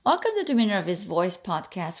Welcome to the Winner of His Voice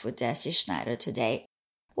podcast with Deci, Schneider today.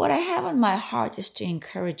 What I have on my heart is to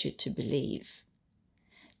encourage you to believe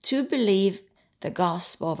the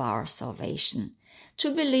gospel of our salvation, to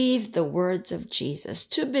believe the words of Jesus,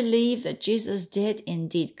 to believe that Jesus did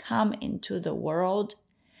indeed come into the world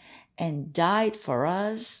and died for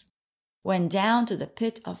us, went down to the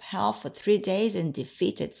pit of hell for 3 days and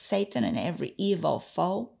defeated Satan and every evil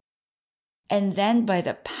foe. And then by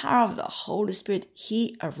the power of the Holy Spirit,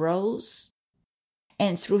 he arose.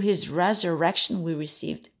 And through his resurrection, we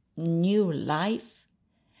received new life,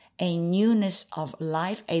 a newness of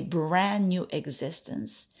life, a brand new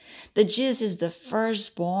existence. That Jesus is the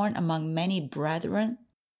firstborn among many brethren.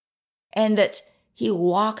 And that he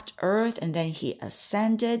walked earth and then he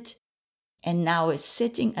ascended and now is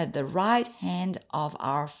sitting at the right hand of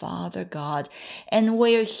our Father God. And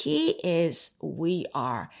where he is, we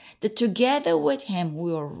are. That together with him,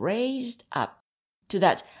 we are raised up to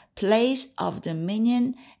that place of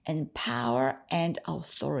dominion and power and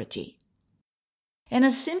authority. And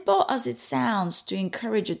as simple as it sounds to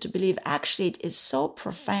encourage you to believe, actually it is so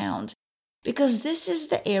profound, because this is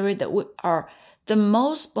the area that we are the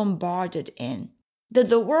most bombarded in. That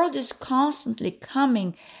the world is constantly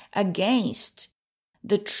coming against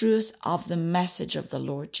the truth of the message of the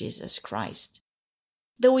Lord Jesus Christ.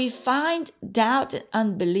 That we find doubt and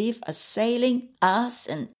unbelief assailing us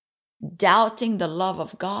and doubting the love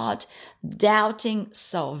of God, doubting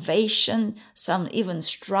salvation, some even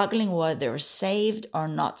struggling whether they're saved or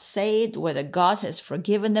not saved, whether God has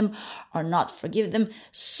forgiven them or not forgiven them.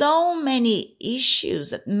 So many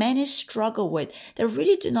issues that many struggle with that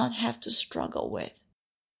really do not have to struggle with.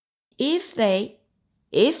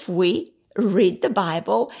 If we read the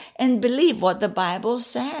Bible and believe what the Bible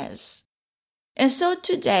says. And so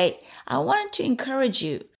today, I wanted to encourage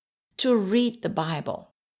you to read the Bible.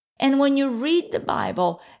 And when you read the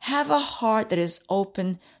Bible, have a heart that is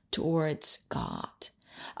open towards God.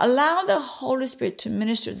 Allow the Holy Spirit to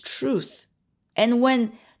minister truth. And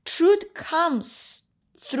when truth comes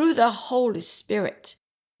through the Holy Spirit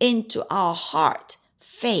into our heart,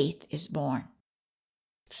 faith is born.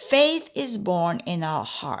 Faith is born in our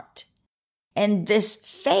heart. And this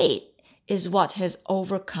faith is what has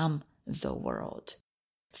overcome the world.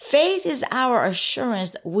 Faith is our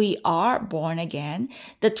assurance that we are born again,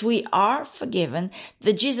 that we are forgiven,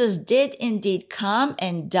 that Jesus did indeed come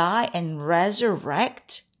and die and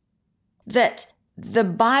resurrect, that the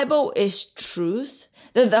Bible is truth,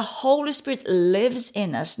 that the Holy Spirit lives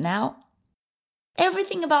in us now.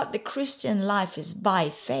 Everything about the Christian life is by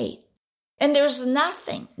faith. And there's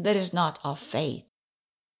nothing that is not of faith,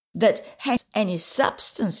 that has any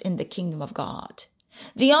substance in the kingdom of God.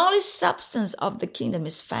 The only substance of the kingdom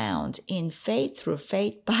is found in faith, through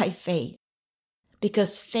faith, by faith.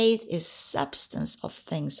 Because faith is substance of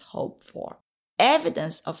things hoped for,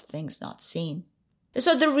 evidence of things not seen.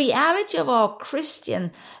 So the reality of our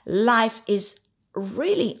Christian life is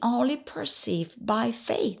really only perceived by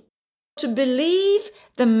faith. To believe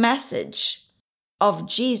the message of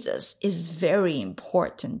Jesus is very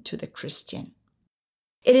important to the Christian.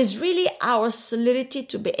 It is really our solidity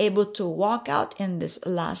to be able to walk out in this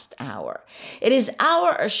last hour. It is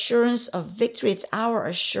our assurance of victory. It's our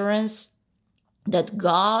assurance that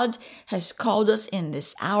God has called us in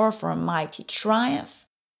this hour for a mighty triumph,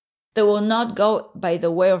 that will not go by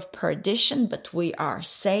the way of perdition, but we are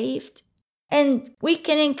saved. And we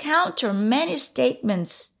can encounter many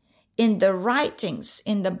statements in the writings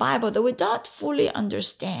in the Bible that we don't fully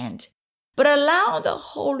understand. But allow the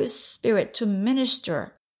Holy Spirit to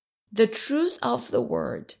minister the truth of the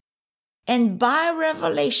word. And by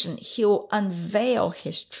revelation, he will unveil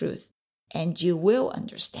his truth and you will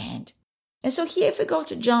understand. And so here, if we go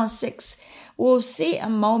to John 6, we'll see a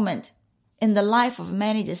moment in the life of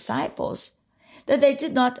many disciples that they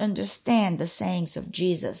did not understand the sayings of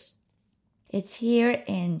Jesus. It's here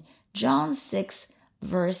in John 6,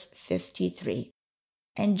 verse 53.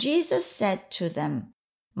 And Jesus said to them,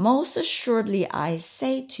 "Most assuredly I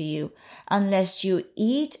say to you, unless you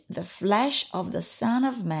eat the flesh of the Son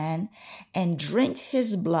of Man and drink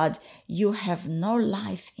his blood, you have no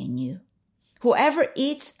life in you. Whoever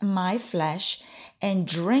eats my flesh and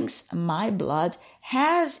drinks my blood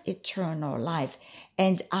has eternal life,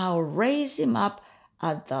 and I'll raise him up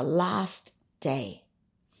at the last day."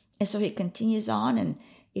 And so he continues on, and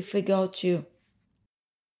if we go to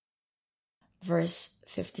verse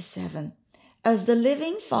 57, "As the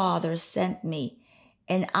living Father sent me,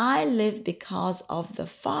 and I live because of the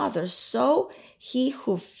Father, so he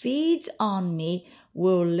who feeds on me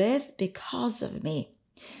will live because of me.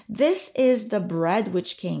 This is the bread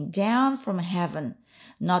which came down from heaven,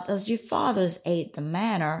 not as your fathers ate the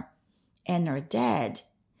manna and are dead.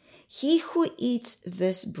 He who eats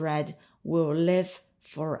this bread will live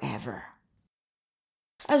forever.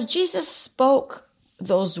 As Jesus spoke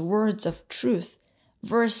those words of truth,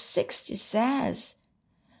 verse 60 says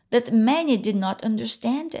that many did not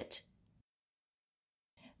understand it.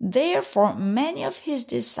 Therefore, many of his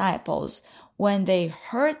disciples, when they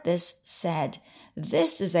heard this, said,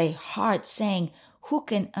 "This is a hard saying. Who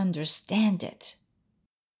can understand it?"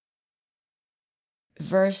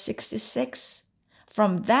 Verse 66,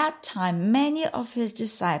 from that time many of his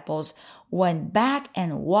disciples went back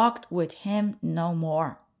and walked with him no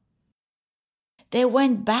more. They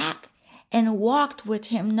went back and walked with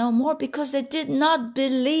him no more because they did not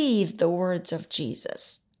believe the words of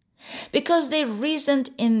Jesus, because they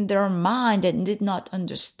reasoned in their mind and did not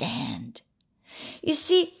understand. You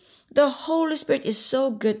see, the Holy Spirit is so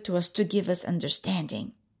good to us to give us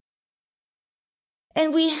understanding.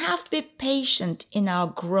 And we have to be patient in our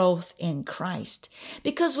growth in Christ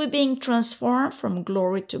because we're being transformed from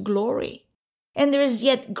glory to glory. And there is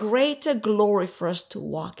yet greater glory for us to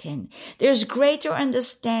walk in. There's greater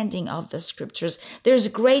understanding of the scriptures. There's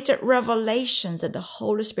greater revelations that the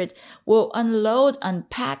Holy Spirit will unload,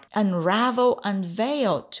 unpack, unravel,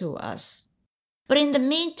 unveil to us. But in the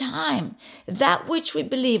meantime, that which we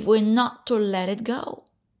believe, we're not to let it go.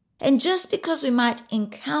 And just because we might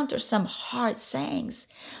encounter some hard sayings,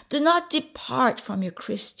 do not depart from your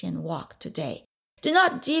Christian walk today. Do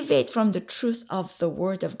not deviate from the truth of the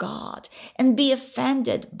Word of God and be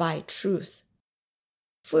offended by truth.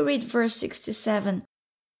 If we read verse 67,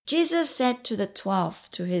 Jesus said to the 12,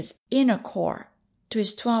 to his inner core, to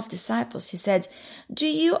his 12 disciples, he said, "Do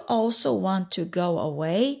you also want to go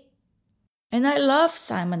away?" And I love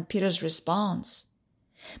Simon Peter's response.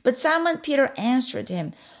 But Simon Peter answered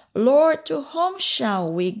him, "Lord, to whom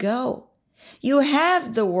shall we go? You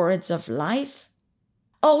have the words of life.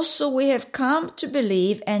 Also, we have come to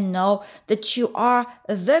believe and know that you are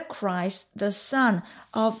the Christ, the Son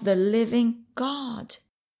of the living God."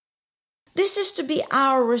 This is to be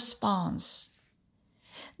our response,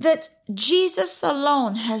 that Jesus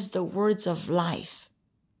alone has the words of life.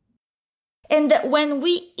 And that when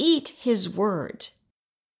we eat his word,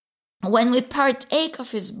 when we partake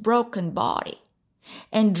of his broken body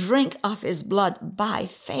and drink of his blood by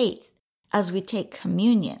faith as we take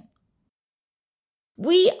communion,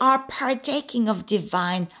 we are partaking of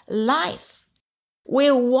divine life.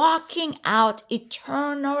 We're walking out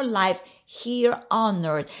eternal life here on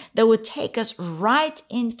earth that will take us right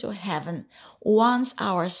into heaven once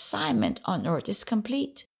our assignment on earth is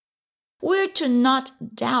complete. We're to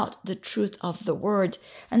not doubt the truth of the word.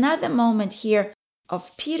 Another moment here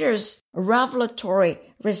of Peter's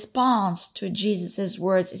revelatory response to Jesus'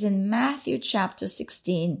 words is in Matthew chapter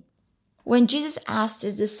 16, when Jesus asked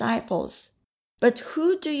his disciples, "But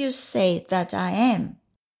who do you say that I am?"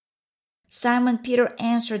 Simon Peter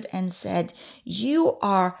answered and said, "You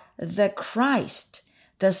are the Christ,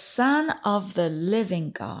 the Son of the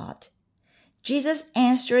living God." Jesus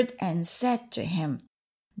answered and said to him,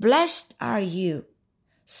 "Blessed are you,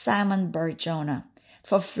 Simon Bar-Jonah,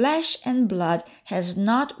 for flesh and blood has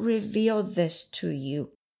not revealed this to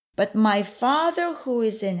you, but my Father who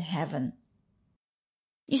is in heaven."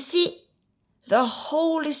 You see, the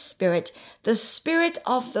Holy Spirit, the Spirit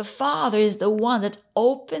of the Father, is the one that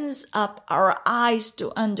opens up our eyes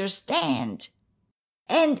to understand.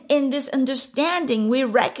 And in this understanding, we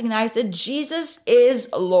recognize that Jesus is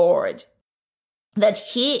Lord, that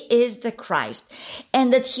he is the Christ,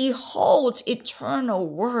 and that he holds eternal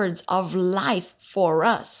words of life for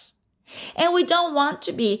us. And we don't want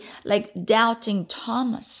to be like doubting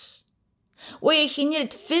Thomas, where he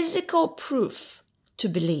needed physical proof to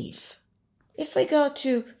believe. If we go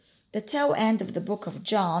to the tail end of the book of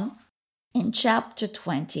John, in chapter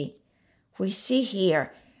 20, we see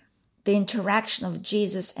here the interaction of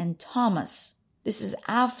Jesus and Thomas. This is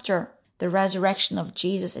after the resurrection of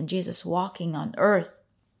Jesus and Jesus walking on earth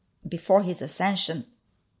before his ascension.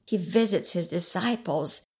 He visits his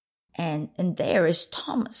disciples, and there is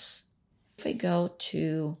Thomas. If we go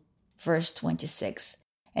to verse 26,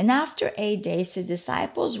 and after 8 days his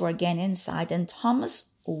disciples were again inside and Thomas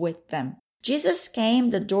with them. Jesus came,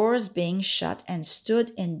 the doors being shut, and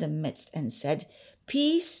stood in the midst and said,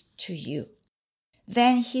 "Peace to you."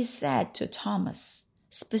 Then he said to Thomas,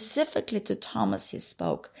 specifically to Thomas he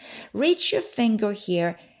spoke, "Reach your finger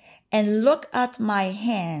here and look at my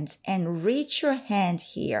hands, and reach your hand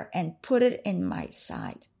here and put it in my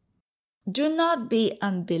side. Do not be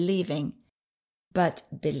unbelieving, but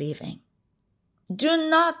believing." Do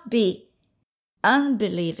not be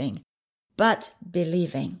unbelieving, but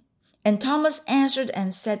believing. And Thomas answered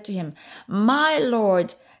and said to him, My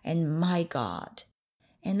Lord and my God.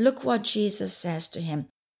 And look what Jesus says to him.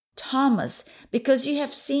 Thomas, because you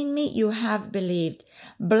have seen me, you have believed.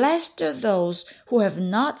 Blessed are those who have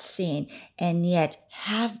not seen and yet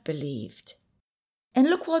have believed. And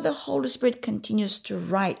look what the Holy Spirit continues to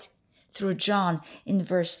write through John in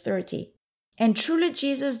verse 30. And truly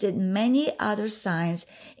Jesus did many other signs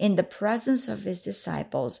in the presence of his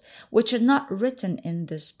disciples, which are not written in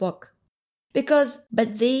this book.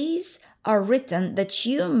 But these are written that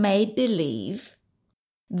you may believe.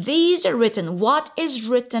 These are written. What is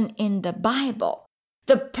written in the Bible?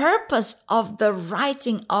 The purpose of the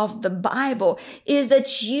writing of the Bible is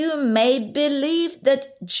that you may believe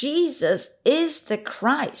that Jesus is the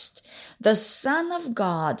Christ, the Son of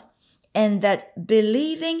God, and that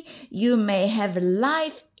believing you may have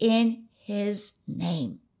life in his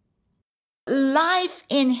name. Life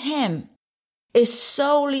in him is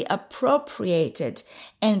solely appropriated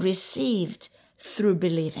and received through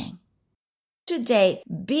believing. Today,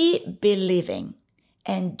 be believing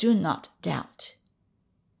and do not doubt.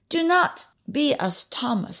 Do not be as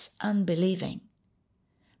Thomas, unbelieving,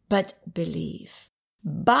 but believe.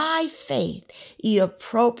 By faith, you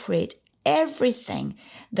appropriate everything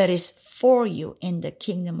that is for you in the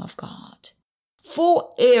kingdom of God,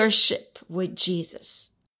 for heirship with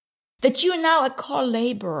Jesus, that you are now a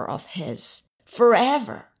co-laborer of his,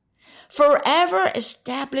 forever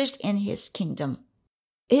established in his kingdom.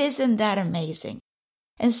 Isn't that amazing?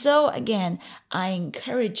 And so again, I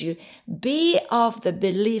encourage you, be of the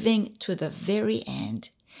believing to the very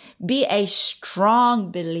end. Be a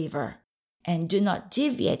strong believer and do not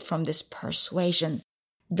deviate from this persuasion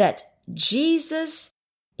that Jesus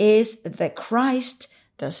is the Christ,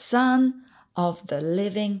 the Son of the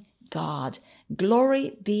living God.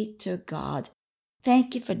 Glory be to God.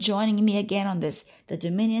 Thank you for joining me again on this, the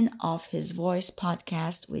Dominion of His Voice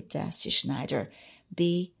podcast with Deci Schneider.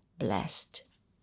 Be blessed.